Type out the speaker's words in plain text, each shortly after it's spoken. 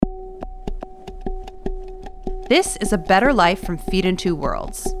This is A Better Life from Feet in Two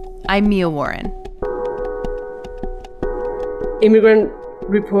Worlds. I'm Mia Warren. Immigrant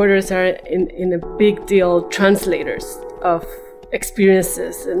reporters are in a big deal translators of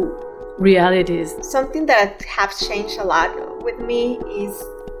experiences and realities. Something that has changed a lot with me is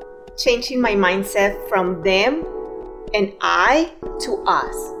changing my mindset from them and I to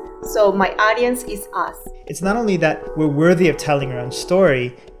us. So my audience is us. It's not only that we're worthy of telling our own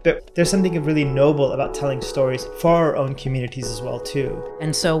story, but there's something really noble about telling stories for our own communities as well, too.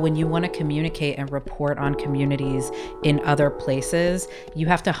 And so when you want to communicate and report on communities in other places, you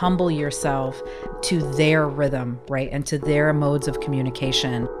have to humble yourself to their rhythm, right? And to their modes of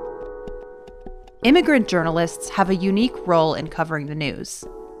communication. Immigrant journalists have a unique role in covering the news.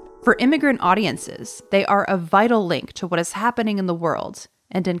 For immigrant audiences, they are a vital link to what is happening in the world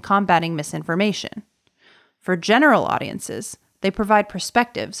and in combating misinformation. For general audiences, they provide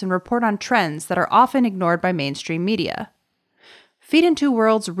perspectives and report on trends that are often ignored by mainstream media. Feet in Two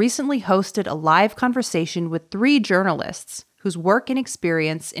Worlds recently hosted a live conversation with 3 journalists whose work and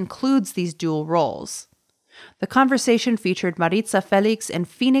experience includes these dual roles. The conversation featured Maritza Felix in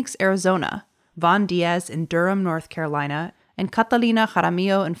Phoenix, Arizona, Von Diaz in Durham, North Carolina, and Catalina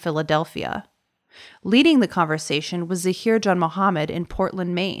Jaramillo in Philadelphia. Leading the conversation was Zahir Janmohamed in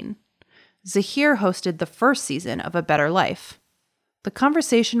Portland, Maine. Zahir hosted the first season of A Better Life. The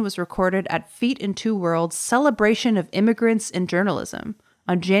conversation was recorded at Feet in Two Worlds' Celebration of Immigrants in Journalism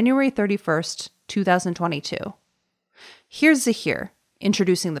on January 31st, 2022. Here's Zahir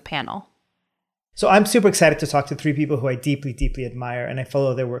introducing the panel. So I'm super excited to talk to 3 people who I deeply, deeply admire, and I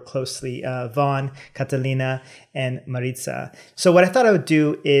follow their work closely, Von, Catalina, and Maritza. So what I thought I would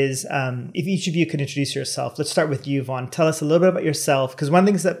do is, if each of you could introduce yourself, let's start with you, Von. Tell us a little bit about yourself, because one of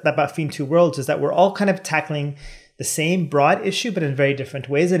the things about Feet in Two Worlds is that we're all kind of tackling the same broad issue, but in very different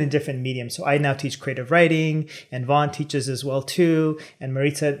ways and in different mediums. So I now teach creative writing, and Von teaches as well too, and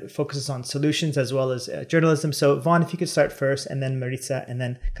Maritza focuses on solutions as well as journalism. So Von, if you could start first, and then Maritza, and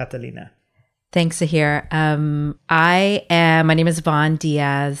then Catalina. Thanks, Zahir. My name is Von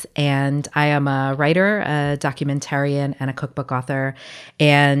Diaz, and I am a writer, a documentarian, and a cookbook author.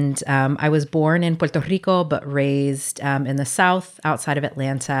 And I was born in Puerto Rico, but raised in the South, outside of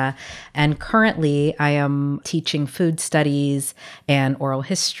Atlanta. And currently, I am teaching food studies and oral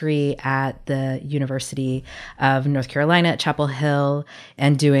history at the University of North Carolina at Chapel Hill,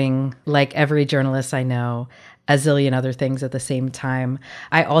 and doing, like every journalist I know, a zillion other things at the same time.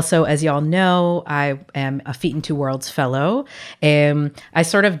 I also, as y'all know, I am a Feet in Two Worlds fellow. I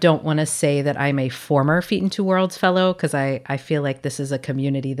sort of don't want to say that I'm a former Feet in Two Worlds fellow, because I feel like this is a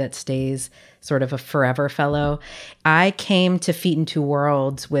community that stays sort of a forever fellow. I came to Feet in Two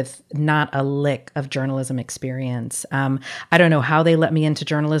Worlds with not a lick of journalism experience. I don't know how they let me into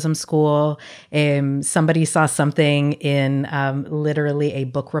journalism school. Somebody saw something in literally a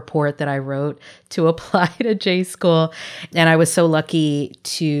book report that I wrote to apply to J School. And I was so lucky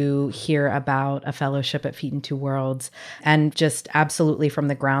to hear about a fellowship at Feet in Two Worlds. And just absolutely from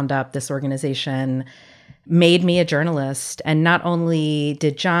the ground up, this organization made me a journalist. And not only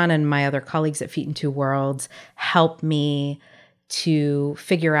did John and my other colleagues at Feet in Two Worlds help me to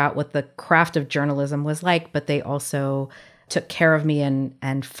figure out what the craft of journalism was like, but they also took care of me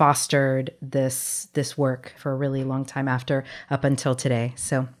and fostered this work for a really long time after, up until today.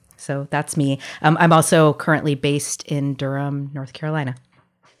 So that's me. I'm also currently based in Durham, North Carolina.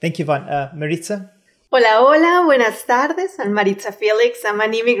 Thank you, Von. Maritza? Hola, hola, buenas tardes. I'm Maritza Felix. I'm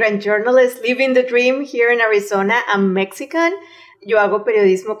an immigrant journalist living the dream here in Arizona. I'm Mexican. Yo hago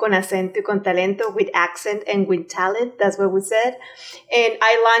periodismo con acento y con talento, with accent and with talent. That's what we said. And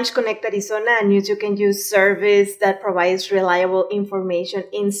I launched Connect Arizona, a news you can use service that provides reliable information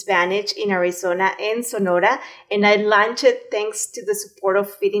in Spanish in Arizona and Sonora. And I launched it thanks to the support of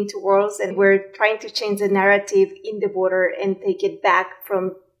Feet in Two Worlds. And we're trying to change the narrative in the border and take it back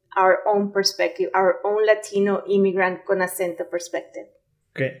from our own perspective, our own Latino immigrant con acento perspective.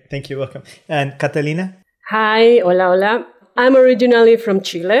 Great. Thank you. Welcome. And Catalina? Hi, hola, hola. I'm originally from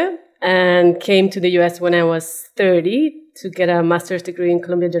Chile and came to the US when I was 30 to get a master's degree in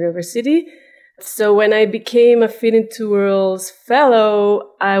Columbia University. So when I became a Feet in Two Worlds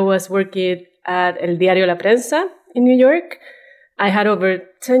fellow, I was working at El Diario La Prensa in New York. I had over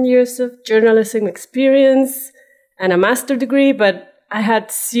 10 years of journalism experience and a master's degree, but I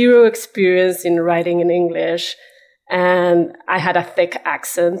had zero experience in writing in English, and I had a thick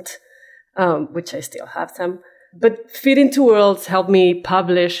accent, which I still have some. But Feet in Two Worlds helped me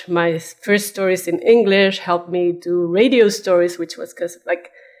publish my first stories in English, helped me do radio stories, which was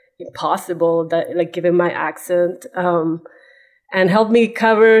impossible, given my accent. and helped me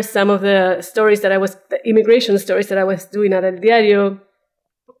cover some of the stories the immigration stories that I was doing at El Diario,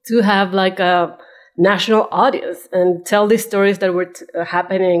 to have like a national audience and tell these stories that were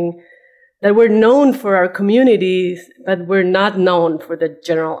happening, that were known for our communities, but were not known for the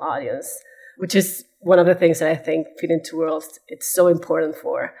general audience, which is one of the things that I think Feeding Two Worlds, it's so important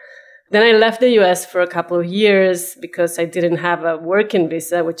for. Then I left the US for a couple of years because I didn't have a working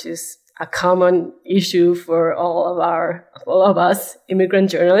visa, which is a common issue for all of us immigrant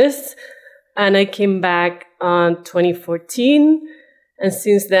journalists. And I came back on 2014. And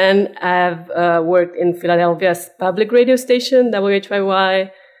since then, I've worked in Philadelphia's public radio station,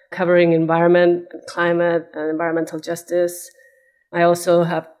 WHYY, covering environment, and climate, and environmental justice. I also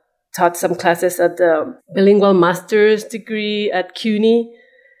have taught some classes at the bilingual master's degree at CUNY.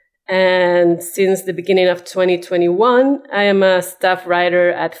 And since the beginning of 2021, I am a staff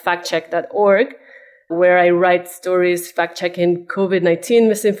writer at factcheck.org, where I write stories fact-checking COVID-19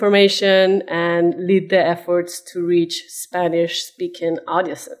 misinformation and lead the efforts to reach Spanish-speaking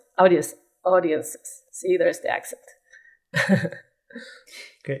audiences. See, there's the accent.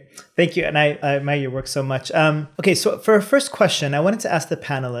 Great. Thank you. And I admire your work so much. Okay, so for our first question, I wanted to ask the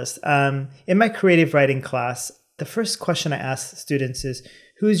panelists. In my creative writing class, the first question I ask students is,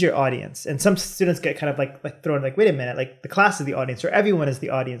 who's your audience? And some students get kind of like thrown like, wait a minute, like the class is the audience or everyone is the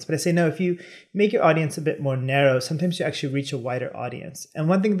audience. But I say, no, if you make your audience a bit more narrow, sometimes you actually reach a wider audience. And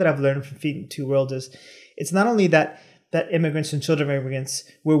one thing that I've learned from Feeding Two Worlds is it's not only that immigrants and children of immigrants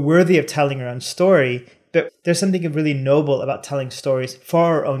were worthy of telling our own story, but there's something really noble about telling stories for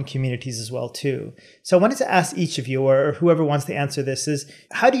our own communities as well, too. So I wanted to ask each of you, or whoever wants to answer this, is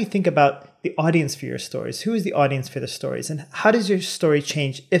how do you think about the audience for your stories? Who is the audience for the stories? And how does your story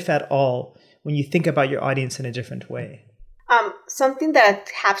change, if at all, when you think about your audience in a different way? Something that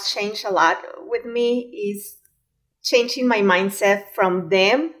has changed a lot with me is changing my mindset from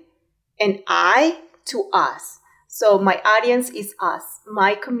them and I to us. So my audience is us,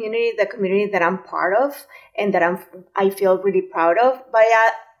 my community, the community that I'm part of and that I feel really proud of. But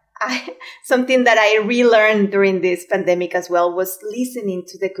something that I relearned during this pandemic as well was listening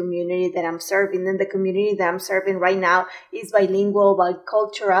to the community that I'm serving. And the community that I'm serving right now is bilingual,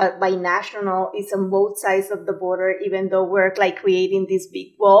 bicultural, binational. It's on both sides of the border. Even though we're like creating these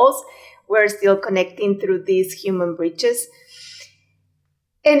big walls, we're still connecting through these human bridges.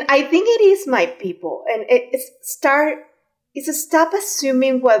 And I think it is my people. And it's to stop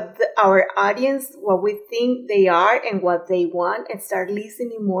assuming what our audience, what we think they are and what they want, and start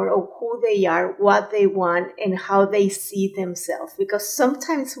listening more of who they are, what they want, and how they see themselves. Because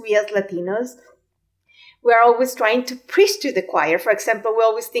sometimes we as Latinos, we're always trying to preach to the choir. For example, we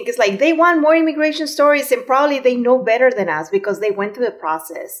always think it's like they want more immigration stories and probably they know better than us because they went through the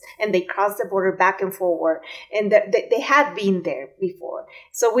process and they crossed the border back and forward and they had been there before.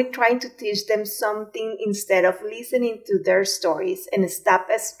 So we're trying to teach them something instead of listening to their stories and stop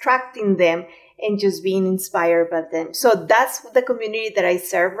extracting them and just being inspired by them. So that's the community that I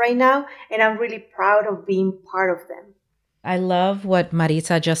serve right now, and I'm really proud of being part of them. I love what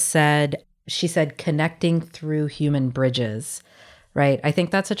Maritza just said. She said connecting through human bridges, right? I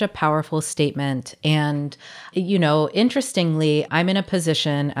think that's such a powerful statement. And, you know, interestingly, I'm in a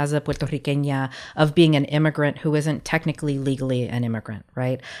position as a Puerto Riqueña of being an immigrant who isn't technically legally an immigrant,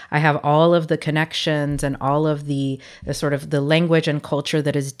 right? I have all of the connections and all of the sort of the language and culture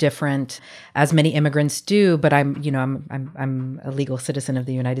that is different, as many immigrants do, but I'm a legal citizen of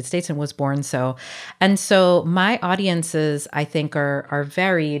the United States and was born so. And so my audiences, I think, are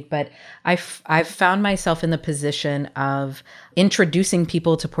varied, but I've found myself in the position of introducing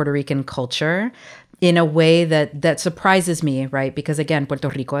people to Puerto Rican culture in a way that surprises me, right? Because again, Puerto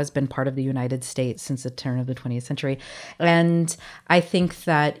Rico has been part of the United States since the turn of the 20th century. And I think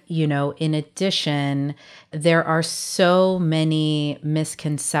that, you know, in addition, there are so many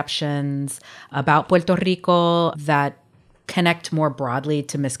misconceptions about Puerto Rico that connect more broadly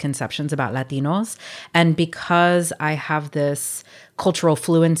to misconceptions about Latinos. And because I have this cultural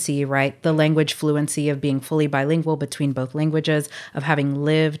fluency, right? The language fluency of being fully bilingual between both languages, of having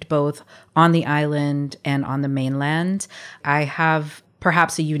lived both on the island and on the mainland, I have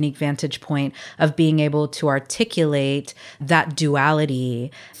perhaps a unique vantage point of being able to articulate that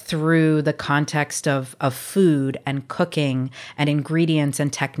duality through the context of food and cooking and ingredients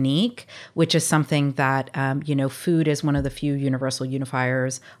and technique, which is something that, food is one of the few universal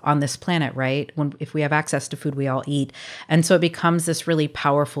unifiers on this planet, right? If we have access to food, we all eat. And so it becomes this really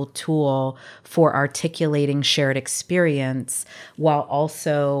powerful tool for articulating shared experience while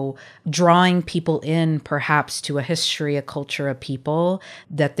also drawing people in perhaps to a history, a culture, a people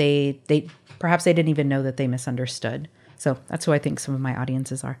that they perhaps they didn't even know that they misunderstood. So that's who I think some of my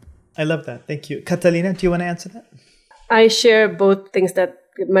audiences are. I love that. Thank you. Catalina, do you want to answer that? I share both things that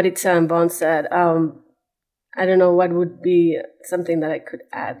Maritza and Vaughn said. I don't know what would be something that I could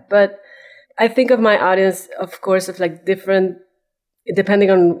add, but I think of my audience, of course, of like different, depending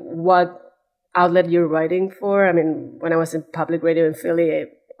on what outlet you're writing for. I mean, when I was in public radio in Philly,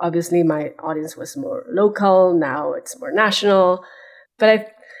 obviously my audience was more local. Now it's more national.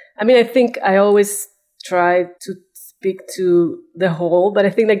 But I think I always try to speak to the whole, but I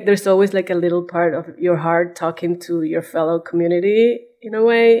think like there's always like a little part of your heart talking to your fellow community in a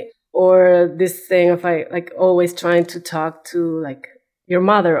way, or this thing of like always trying to talk to like your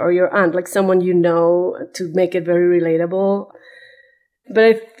mother or your aunt, like someone you know, to make it very relatable. But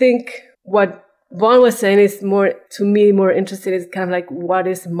I think what Vaughn was saying is more, to me, more interested is kind of like, what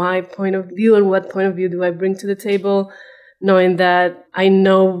is my point of view and what point of view do I bring to the table? Knowing that I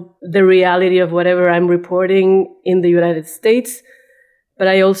know the reality of whatever I'm reporting in the United States, but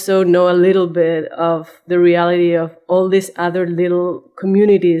I also know a little bit of the reality of all these other little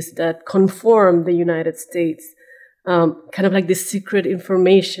communities that conform the United States, kind of like the secret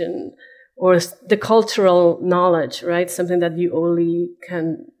information or the cultural knowledge, right? Something that you only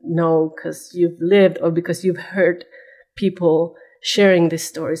can know because you've lived or because you've heard people sharing these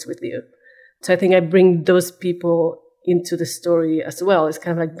stories with you. So I think I bring those people into the story as well. It's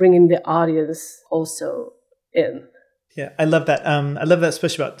kind of like bringing the audience also in. Yeah, I love that. I love that,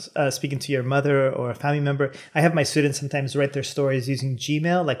 especially about speaking to your mother or a family member. I have my students sometimes write their stories using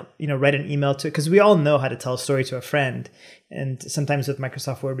Gmail, like, write an email to, because we all know how to tell a story to a friend. And sometimes with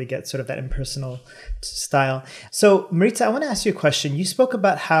Microsoft Word, we get sort of that impersonal style. So Maritza, I want to ask you a question. You spoke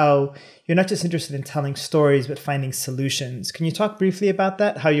about how you're not just interested in telling stories, but finding solutions. Can you talk briefly about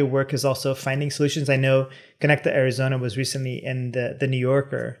that? How your work is also finding solutions? I know Conecta Arizona was recently in the New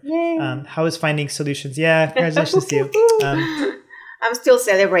Yorker. Yay. How is finding solutions? Yeah, congratulations to you. I'm still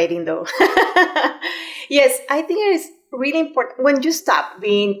celebrating though. Yes, I think it is really important when you stop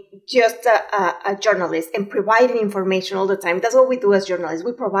being just a journalist and providing information all the time. That's what we do as journalists.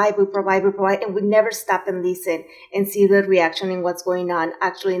 We provide, and we never stop and listen and see the reaction and what's going on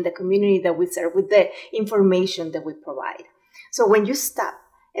actually in the community that we serve with the information that we provide. So when you stop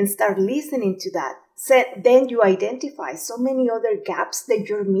and start listening to that, then you identify so many other gaps that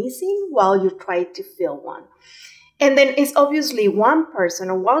you're missing while you try to fill one. And then it's obviously one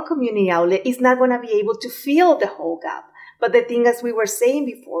person or one community outlet is not going to be able to fill the whole gap. But the thing, as we were saying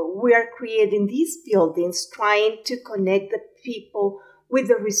before, we are creating these buildings trying to connect the people with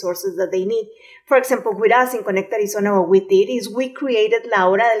the resources that they need. For example, with us in Conecta Arizona, what we did is we created La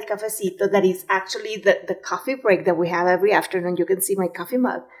Hora del Cafecito, that is actually the coffee break that we have every afternoon. You can see my coffee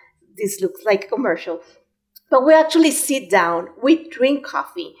mug. This looks like a commercial. But we actually sit down, we drink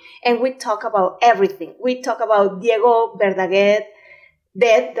coffee, and we talk about everything. We talk about Diego Verdaguer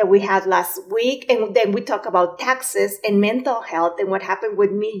death that we had last week, and then we talk about taxes and mental health and what happened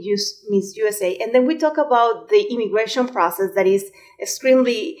with Miss USA. And then we talk about the immigration process that is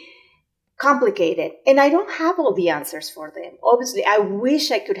extremely complicated. And I don't have all the answers for them. Obviously, I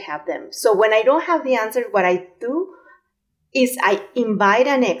wish I could have them. So when I don't have the answers, what I do is I invite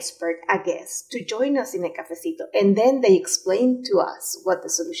an expert, a guest, to join us in a cafecito, and then they explain to us what the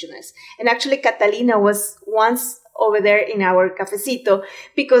solution is. And actually, Catalina was once over there in our cafecito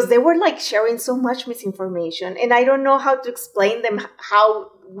because they were like sharing so much misinformation, and I don't know how to explain them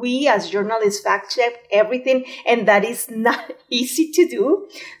how we as journalists fact check everything, and that is not easy to do.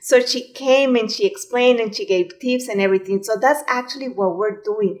 So she came and she explained and she gave tips and everything. So that's actually what we're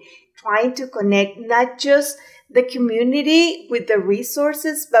doing, trying to connect not just the community with the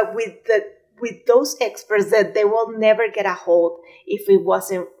resources, but with those experts that they will never get a hold if it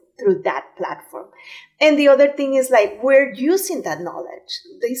wasn't through that platform. And the other thing is like we're using that knowledge,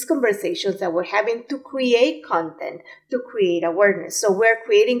 these conversations that we're having to create content, to create awareness. So we're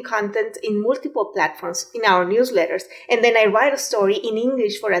creating content in multiple platforms in our newsletters. And then I write a story in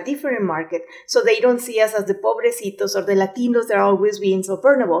English for a different market so they don't see us as the pobrecitos or the Latinos that are always being so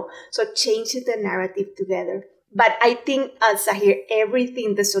vulnerable. So changing the narrative together. But I think, Zahir,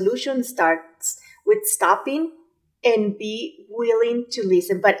 the solution starts with stopping and be willing to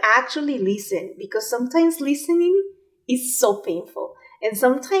listen, but actually listen, because sometimes listening is so painful. And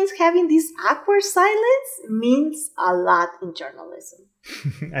sometimes having this awkward silence means a lot in journalism.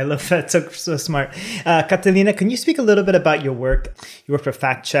 I love that. So smart. Catalina, can you speak a little bit about your work? You work for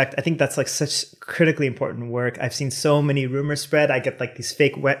Fact Checked. I think that's like such critically important work. I've seen so many rumors spread. I get like these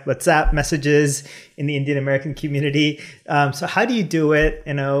fake WhatsApp messages in the Indian American community. So how do you do it?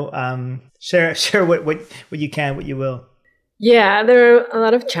 Share what you can, what you will. Yeah, there are a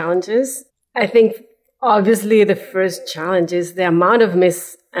lot of challenges. I think Obviously, the first challenge is the amount of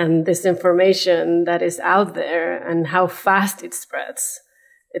mis and disinformation that is out there and how fast it spreads.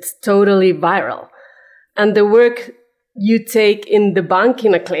 It's totally viral. And the work you take in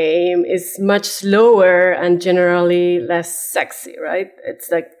debunking a claim is much slower and generally less sexy, right? It's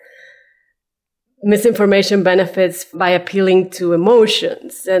like misinformation benefits by appealing to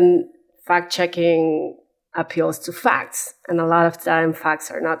emotions, and fact-checking appeals to facts. And a lot of time,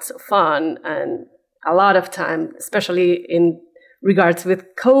 facts are not so fun. And a lot of time, especially in regards with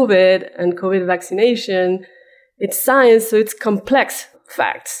COVID and COVID vaccination, it's science, so it's complex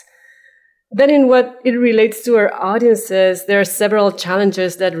facts. Then in what it relates to our audiences, there are several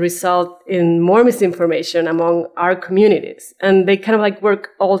challenges that result in more misinformation among our communities, and they kind of like work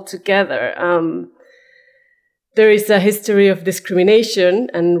all together. There is a history of discrimination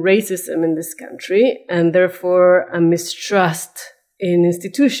and racism in this country, and therefore a mistrust in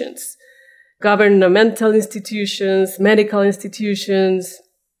institutions, governmental institutions, medical institutions.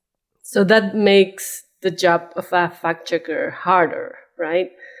 So that makes the job of a fact checker harder, right?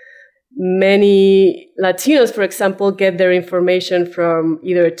 Many Latinos, for example, get their information from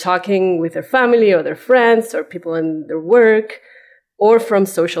either talking with their family or their friends or people in their work, or from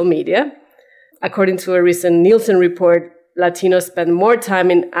social media. According to a recent Nielsen report, Latinos spend more time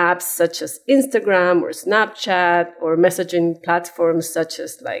in apps such as Instagram or Snapchat or messaging platforms such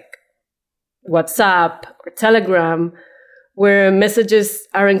as like WhatsApp or Telegram, where messages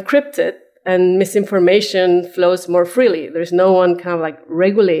are encrypted and misinformation flows more freely. There's no one kind of like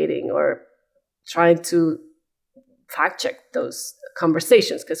regulating or trying to fact check those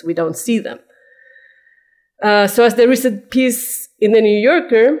conversations because we don't see them. So as the recent piece in the New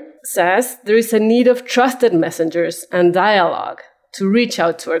Yorker says, there is a need of trusted messengers and dialogue to reach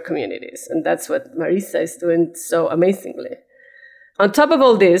out to our communities. And that's what Maritza is doing so amazingly. On top of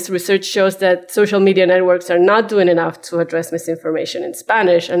all this, research shows that social media networks are not doing enough to address misinformation in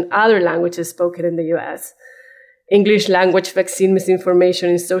Spanish and other languages spoken in the US. English language vaccine misinformation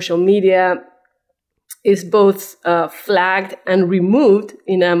in social media is both flagged and removed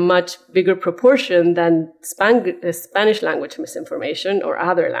in a much bigger proportion than Spanish language misinformation or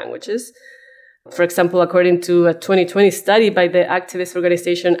other languages. For example, according to a 2020 study by the activist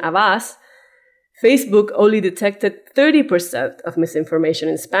organization Avaz, Facebook only detected 30% of misinformation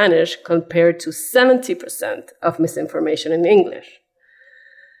in Spanish compared to 70% of misinformation in English.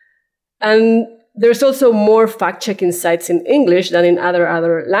 And there's also more fact-checking sites in English than in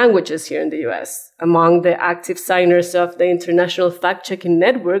other languages here in the US. Among the active signers of the International Fact-Checking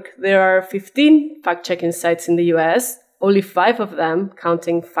Network, there are 15 fact-checking sites in the US, only 5 of them,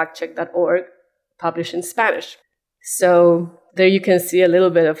 counting factcheck.org, published in Spanish. So there you can see a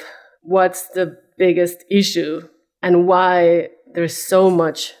little bit of what's the biggest issue and why there's so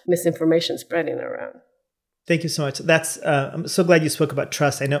much misinformation spreading around. Thank you so much. I'm so glad you spoke about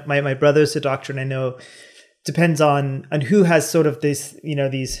trust. I know my brother's a doctor, and I know depends on who has sort of these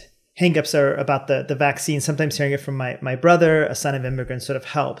hangups are about the vaccine. Sometimes hearing it from my brother, a son of immigrants, sort of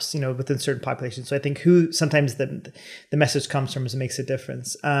helps, within certain populations. So I think who sometimes the message comes from makes a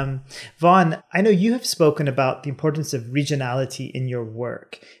difference. Vaughn, I know you have spoken about the importance of regionality in your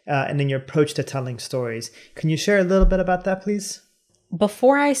work and in your approach to telling stories. Can you share a little bit about that, please?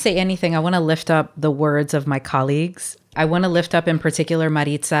 Before I say anything, I want to lift up the words of my colleagues. I want to lift up in particular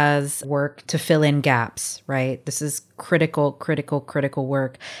Maritza's work to fill in gaps, right? This is critical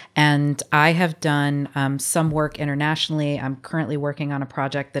work. And I have done some work internationally. I'm currently working on a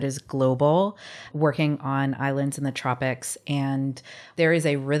project that is global, working on islands in the tropics. And there is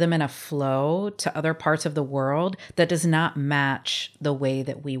a rhythm and a flow to other parts of the world that does not match the way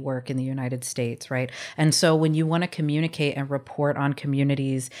that we work in the United States, right? And so when you want to communicate and report on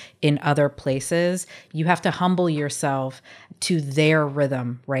communities in other places, you have to humble yourself to their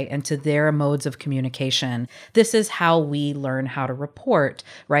rhythm, right? And to their modes of communication. This is how we learn how to report,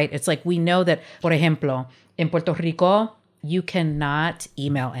 right? It's like we know that, por ejemplo, in Puerto Rico, you cannot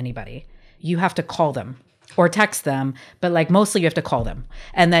email anybody. You have to call them or text them, but like mostly you have to call them.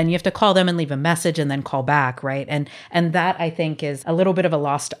 And then you have to call them and leave a message and then call back, right? And that I think is a little bit of a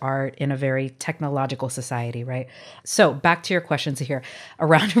lost art in a very technological society, right? So back to your questions here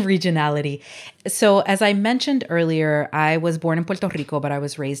around regionality. So as I mentioned earlier, I was born in Puerto Rico, but I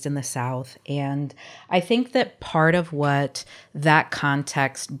was raised in the South. And I think that part of what that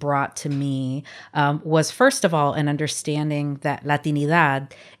context brought to me was, first of all, an understanding that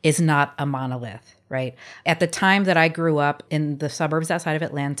Latinidad is not a monolith. right? At the time that I grew up in the suburbs outside of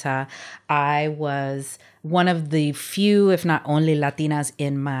Atlanta, I was one of the few, if not only, Latinas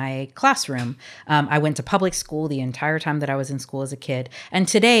in my classroom. I went to public school the entire time that I was in school as a kid. And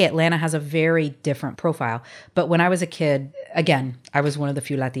today, Atlanta has a very different profile. But when I was a kid, again, I was one of the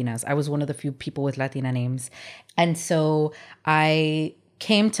few Latinas. I was one of the few people with Latina names. And so I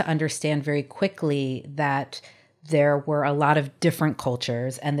came to understand very quickly that there were a lot of different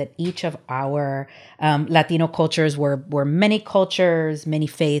cultures, and that each of our Latino cultures were many cultures, many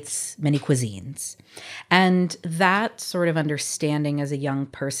faiths, many cuisines. And that sort of understanding as a young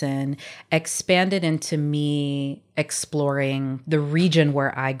person expanded into me exploring the region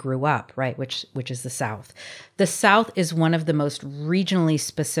where I grew up, right, which is the South. The South is one of the most regionally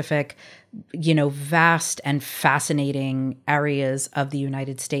specific, vast and fascinating areas of the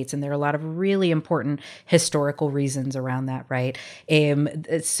United States. And there are a lot of really important historical reasons around that, right?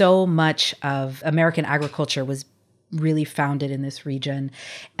 So much of American agriculture was really founded in this region.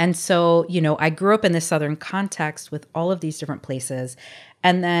 And so, I grew up in this Southern context with all of these different places.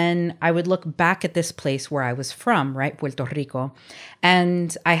 And then I would look back at this place where I was from, right, Puerto Rico.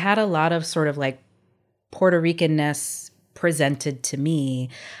 And I had a lot of sort of like Puerto Ricanness presented to me.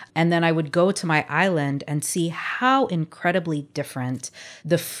 And then I would go to my island and see how incredibly different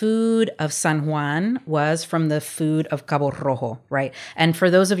the food of San Juan was from the food of Cabo Rojo, right? And for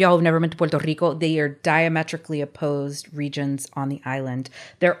those of y'all who've never been to Puerto Rico, they are diametrically opposed regions on the island.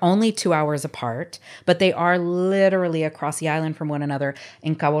 They're only 2 hours apart, but they are literally across the island from one another.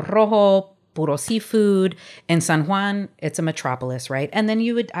 In Cabo Rojo, puro seafood. In San Juan, it's a metropolis, right? And then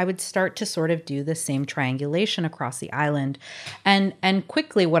I would start to sort of do the same triangulation across the island. And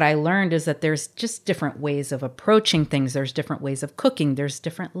quickly what I learned is that there's just different ways of approaching things. There's different ways of cooking. There's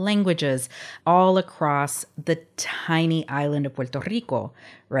different languages all across the tiny island of Puerto Rico,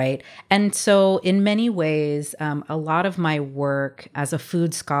 right? And so in many ways, a lot of my work as a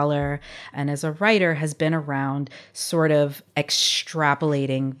food scholar and as a writer has been around sort of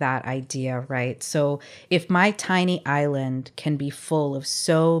extrapolating that idea, right? So if my tiny island can be full of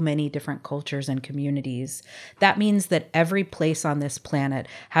so many different cultures and communities, that means that every place on this planet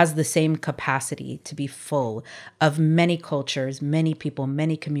has the same capacity to be full of many cultures, many people,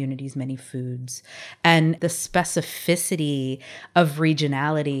 many communities, many foods. And the specificity of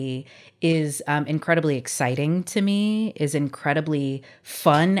regionality is incredibly exciting to me, is incredibly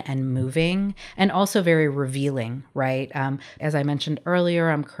fun and moving, and also very revealing, right? As I mentioned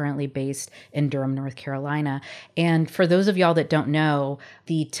earlier, I'm currently based in Durham, North Carolina. And for those of y'all that don't know,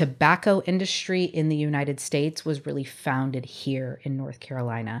 the tobacco industry in the United States was really founded here in North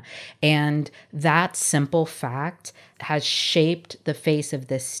Carolina. And that simple fact has shaped the face of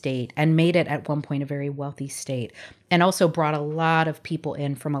this state and made it at one point a very wealthy state, and also brought a lot of people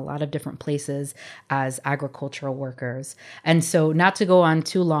in from a lot of different places as agricultural workers. And so, not to go on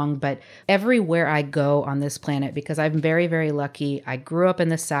too long, but everywhere I go on this planet, because I'm very, very lucky, I grew up in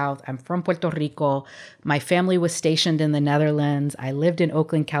the South, I'm from Puerto Rico, my family was stationed in the Netherlands, I lived in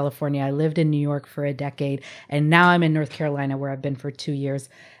Oakland, California, I lived in New York for a decade, and now I'm in North Carolina where I've been for 2 years.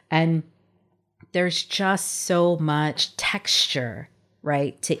 And there's just so much texture,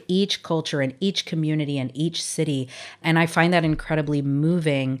 right, to each culture and each community and each city. And I find that incredibly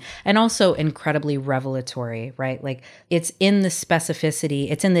moving and also incredibly revelatory, right? Like it's in the specificity,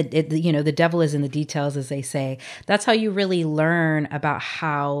 it's in the devil is in the details, as they say. That's how you really learn about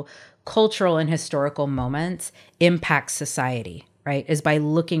how cultural and historical moments impact society, right, is by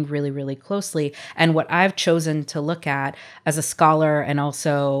looking really, really closely. And what I've chosen to look at as a scholar and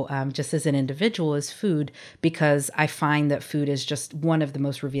also just as an individual is food, because I find that food is just one of the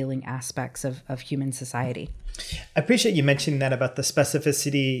most revealing aspects of human society. I appreciate you mentioning that about the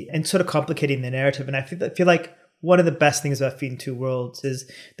specificity and sort of complicating the narrative. And I feel like one of the best things about Feeding Two Worlds is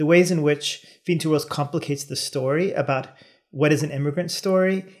the ways in which Feeding Two Worlds complicates the story about what is an immigrant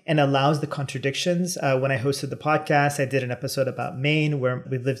story and allows the contradictions. When I hosted the podcast, I did an episode about Maine, where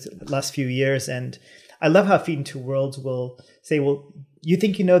we've lived the last few years. And I love how Feeding Two Worlds will say, well, you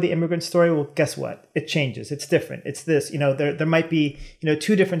think you know the immigrant story? Well, guess what? It changes. It's different. It's this, there might be,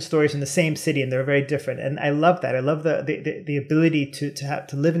 two different stories in the same city and they're very different. And I love that. I love the ability to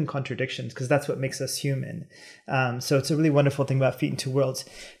live in contradictions, because that's what makes us human. So it's a really wonderful thing about Feeding Two Worlds.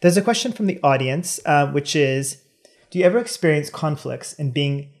 There's a question from the audience, which is, do you ever experience conflicts in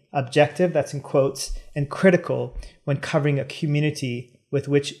being objective, that's in quotes, and critical when covering a community with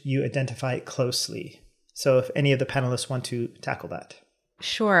which you identify closely? So if any of the panelists want to tackle that.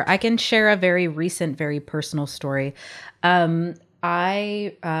 Sure. I can share a very recent, very personal story.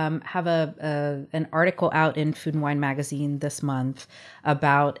 I have an article out in Food and Wine magazine this month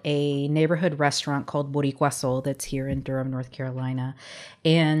about a neighborhood restaurant called Boricua Soul that's here in Durham, North Carolina.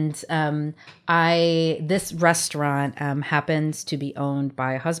 And this restaurant happens to be owned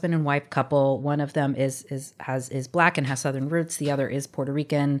by a husband and wife couple. One of them is Black and has Southern roots. The other is Puerto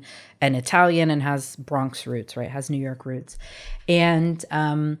Rican and Italian and has Bronx roots, right? Has New York roots. And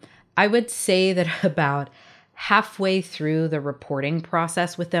I would say that about halfway through the reporting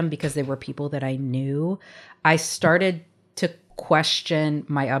process with them, because they were people that I knew, I started to question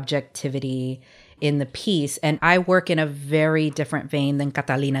my objectivity in the piece. And I work in a very different vein than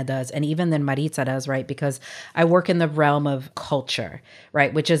Catalina does, and even than Maritza does, right? Because I work in the realm of culture,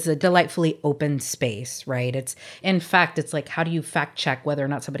 right? Which is a delightfully open space, right? In fact, it's like, how do you fact check whether or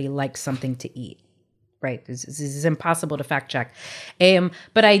not somebody likes something to eat? Right. This is impossible to fact check.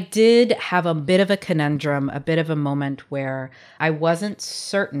 But I did have a bit of a conundrum, a bit of a moment where I wasn't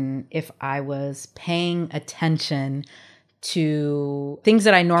certain if I was paying attention to things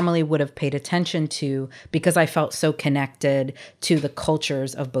that I normally would have paid attention to, because I felt so connected to the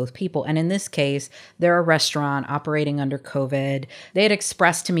cultures of both people. And in this case, they're a restaurant operating under COVID. They had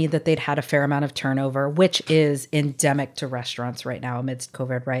expressed to me that they'd had a fair amount of turnover, which is endemic to restaurants right now amidst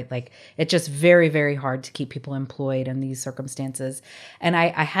COVID, right? Like, it's just very, very hard to keep people employed in these circumstances. And I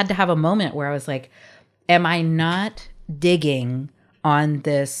had to have a moment where I was like, am I not digging on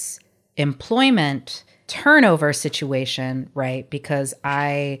this employment turnover situation, right? Because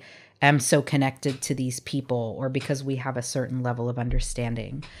I am so connected to these people, or because we have a certain level of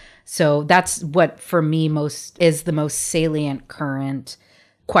understanding. So that's what, for me, is the most salient current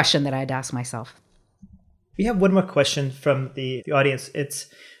question that I'd ask myself. We have one more question from the audience. It's,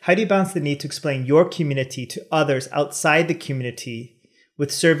 how do you balance the need to explain your community to others outside the community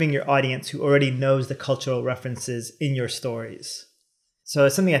with serving your audience who already knows the cultural references in your stories? So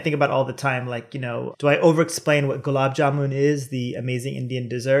it's something I think about all the time. Like, do I over-explain what gulab jamun is, the amazing Indian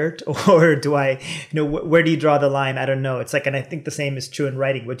dessert? Or do I, where do you draw the line? I don't know. It's like, and I think the same is true in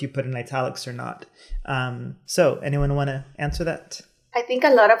writing. What do you put in italics or not? So anyone want to answer that? I think a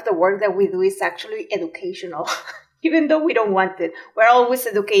lot of the work that we do is actually educational, even though we don't want it. We're always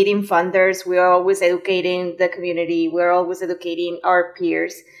educating funders. We're always educating the community. We're always educating our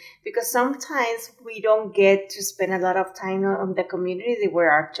peers. Because sometimes we don't get to spend a lot of time on the community that we're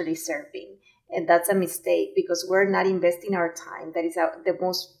actually serving. And that's a mistake, because we're not investing our time. That is the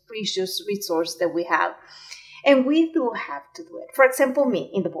most precious resource that we have. And we do have to do it. For example, me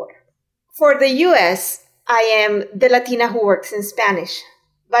in the border. For the U.S., I am the Latina who works in Spanish.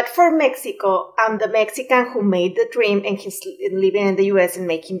 But for Mexico, I'm the Mexican who made the dream and he's living in the U.S. and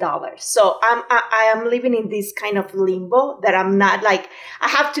making dollars. So I am living in this kind of limbo that I'm not like, I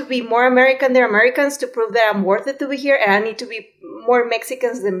have to be more American than Americans to prove that I'm worth it to be here. And I need to be more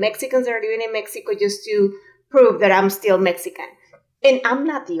Mexicans than Mexicans that are living in Mexico just to prove that I'm still Mexican. And I'm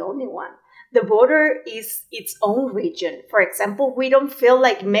not the only one. The border is its own region. For example, we don't feel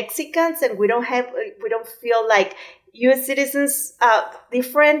like Mexicans, and we don't feel like U.S. citizens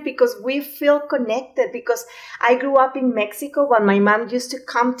different, because we feel connected. Because I grew up in Mexico when my mom used to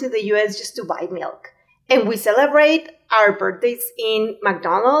come to the U.S. just to buy milk. And we celebrate our birthdays in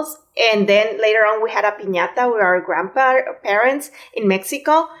McDonald's. And then later on, we had a piñata with our grandparents in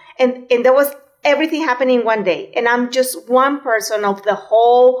Mexico. And there was everything happening one day. And I'm just one person of the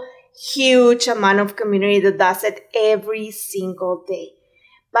whole huge amount of community that does it every single day.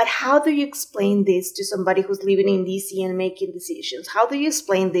 But how do you explain this to somebody who's living in DC and making decisions? How do you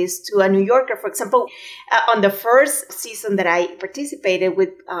explain this to a New Yorker? For example, on the first season that I participated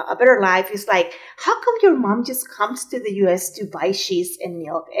with A Better Life, it's like, how come your mom just comes to the U.S. to buy cheese and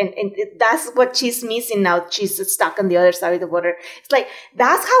milk? And that's what she's missing now. She's stuck on the other side of the border. It's like,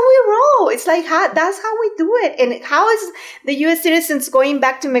 that's how we roll. It's like, that's how we do it. And how is the U.S. citizens going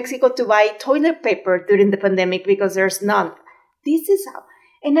back to Mexico to buy toilet paper during the pandemic because there's none? This is how.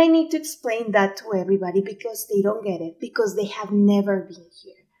 And I need to explain that to everybody, because they don't get it, because they have never been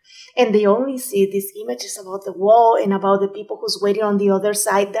here. And they only see these images about the wall and about the people who's waiting on the other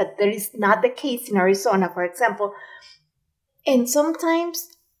side, that there is not the case in Arizona, for example. And sometimes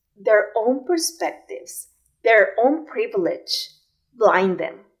their own perspectives, their own privilege blind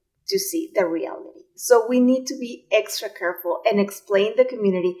them to see the reality. So we need to be extra careful and explain the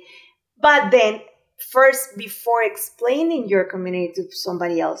community. But then first, before explaining your community to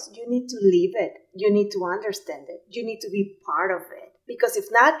somebody else, you need to live it. You need to understand it. You need to be part of it. Because if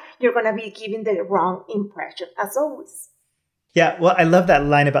not, you're going to be giving the wrong impression, as always. Yeah, well, I love that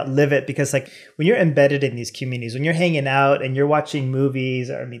line about live it, because like when you're embedded in these communities, when you're hanging out and you're watching movies,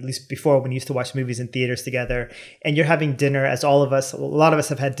 or I mean, at least before when you used to watch movies in theaters together, and you're having dinner, as all of us, a lot of us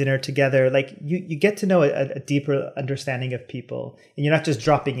have had dinner together, like you get to know a deeper understanding of people, and you're not just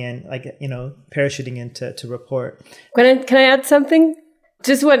dropping in, like, parachuting in to report. Can I add something?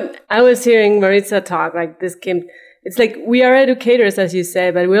 Just when I was hearing Maritza talk, like this came, it's like we are educators, as you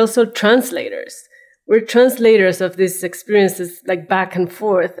say, but we're also translators. We're translators of these experiences, like back and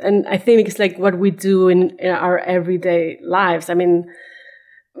forth. And I think it's like what we do in our everyday lives. I mean,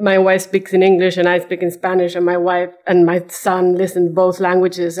 my wife speaks in English and I speak in Spanish, and my wife and my son listen both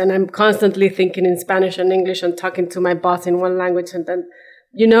languages. And I'm constantly thinking in Spanish and English and talking to my boss in one language. And then,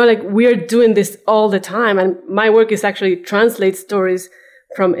 like we're doing this all the time. And my work is actually translate stories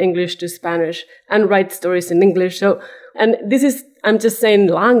from English to Spanish and write stories in English. So, and this is, I'm just saying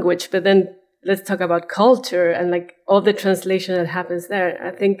language, but then let's talk about culture and like all the translation that happens there. I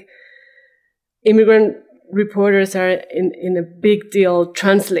think immigrant reporters are in a big deal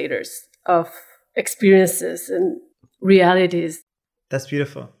translators of experiences and realities. That's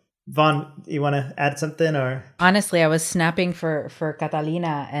beautiful. Vaughn, you want to add something? Or honestly, I was snapping for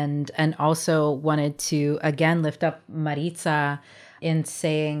Catalina and also wanted to again lift up Maritza in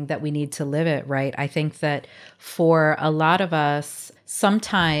saying that we need to live it, right? I think that for a lot of us,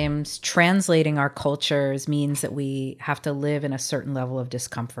 sometimes translating our cultures means that we have to live in a certain level of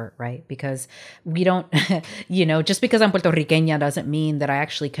discomfort, right? Because we don't, just because I'm Puerto Riqueña doesn't mean that I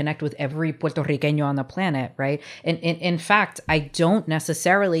actually connect with every Puerto Riqueño on the planet, right? And in fact, I don't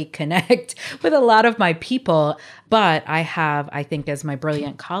necessarily connect with a lot of my people, but I think as my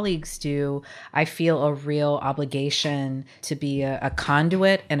brilliant colleagues do, I feel a real obligation to be a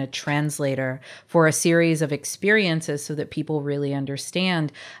conduit and a translator for a series of experiences so that people really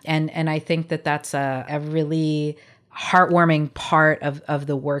understand. And I think that that's a really heartwarming part of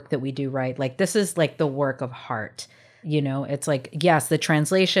the work that we do, right? Like this is like the work of heart. It's like, yes, the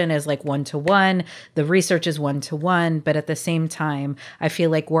translation is like 1-to-1, the research is 1-to-1, but at the same time, I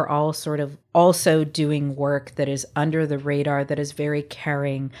feel like we're all sort of also doing work that is under the radar, that is very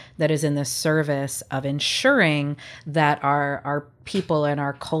caring, that is in the service of ensuring that our people and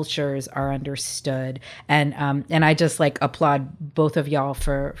our cultures are understood. And I just like applaud both of y'all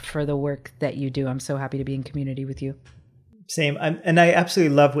for the work that you do. I'm so happy to be in community with you. Same. And I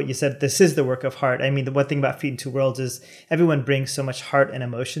absolutely love what you said. This is the work of heart. I mean, the one thing about Feet in Two Worlds is everyone brings so much heart and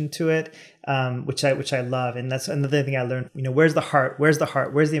emotion to it, which I love. And that's another thing I learned. Where's the heart? Where's the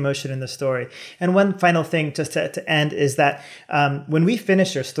heart? Where's the emotion in the story? And one final thing just to end is that when we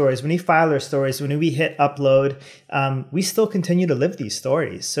finish our stories, when we file our stories, when we hit upload, we still continue to live these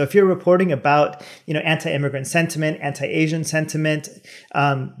stories. So if you're reporting about, anti-immigrant sentiment, anti-Asian sentiment,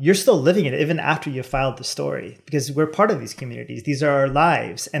 you're still living it even after you filed the story, because we're part of these communities. These are our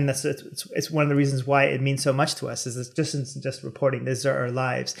lives. And it's one of the reasons why it means so much to us, is it's just reporting. These are our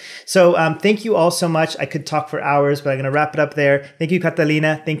lives. So thank you all so much. I could talk for hours, but I'm going to wrap it up there. Thank you,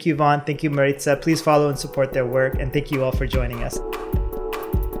 Catalina. Thank you, Vaughn. Thank you, Maritza. Please follow and support their work. And thank you all for joining us.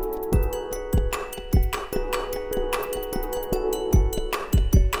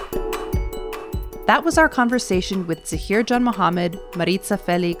 That was our conversation with Zahir John Mohammed, Maritza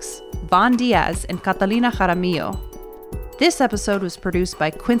Felix, Vaughn Diaz, and Catalina Jaramillo. This episode was produced by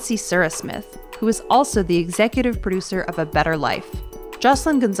Quincy Surasmith, who is also the executive producer of A Better Life.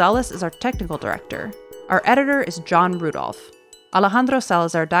 Jocelyn Gonzalez is our technical director. Our editor is John Rudolph. Alejandro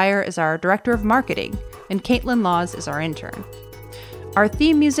Salazar-Dyer is our director of marketing, and Caitlin Laws is our intern. Our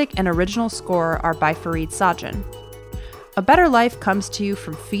theme music and original score are by Fareed Sajan. A Better Life comes to you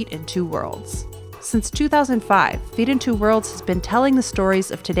from Feet in Two Worlds. Since 2005, Feet in Two Worlds has been telling the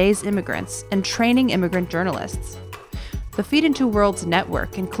stories of today's immigrants and training immigrant journalists. The Feet in Two Worlds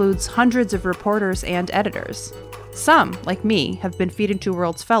network includes hundreds of reporters and editors. Some, like me, have been Feet in Two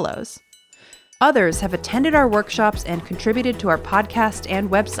Worlds fellows. Others have attended our workshops and contributed to our podcast and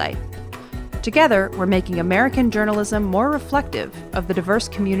website. Together, we're making American journalism more reflective of the diverse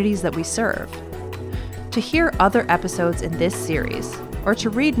communities that we serve. To hear other episodes in this series, or to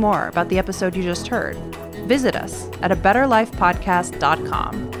read more about the episode you just heard, visit us at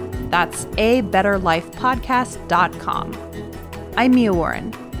abetterlifepodcast.com. That's abetterlifepodcast.com. I'm Mia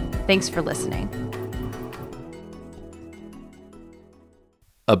Warren. Thanks for listening.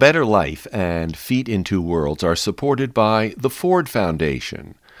 A Better Life and Feet in Two Worlds are supported by the Ford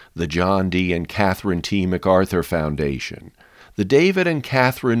Foundation, the John D. and Catherine T. MacArthur Foundation, the David and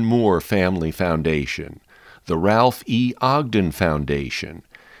Catherine Moore Family Foundation, the Ralph E. Ogden Foundation,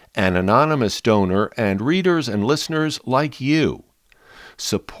 an anonymous donor, and readers and listeners like you.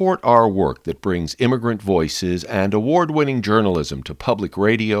 Support our work that brings immigrant voices and award-winning journalism to public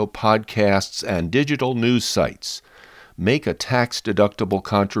radio, podcasts, and digital news sites. Make a tax-deductible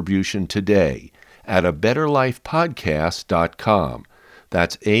contribution today at abetterlifepodcast.com.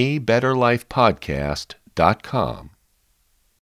 That's abetterlifepodcast.com.